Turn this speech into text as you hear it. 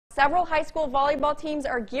Several high school volleyball teams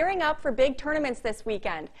are gearing up for big tournaments this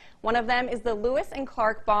weekend. One of them is the Lewis and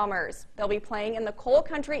Clark Bombers. They'll be playing in the Coal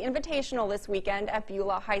Country Invitational this weekend at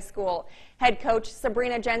Beulah High School. Head coach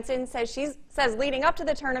Sabrina Jensen says leading up to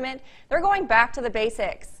the tournament, they're going back to the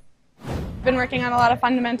basics. Been working on a lot of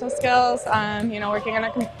fundamental skills, working on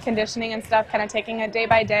our conditioning and stuff, kind of taking it day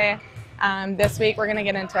by day. This week we're going to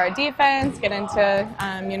get into our defense, get into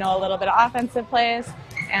a little bit of offensive plays,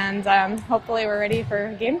 and hopefully we're ready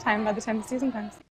for game time by the time the season comes.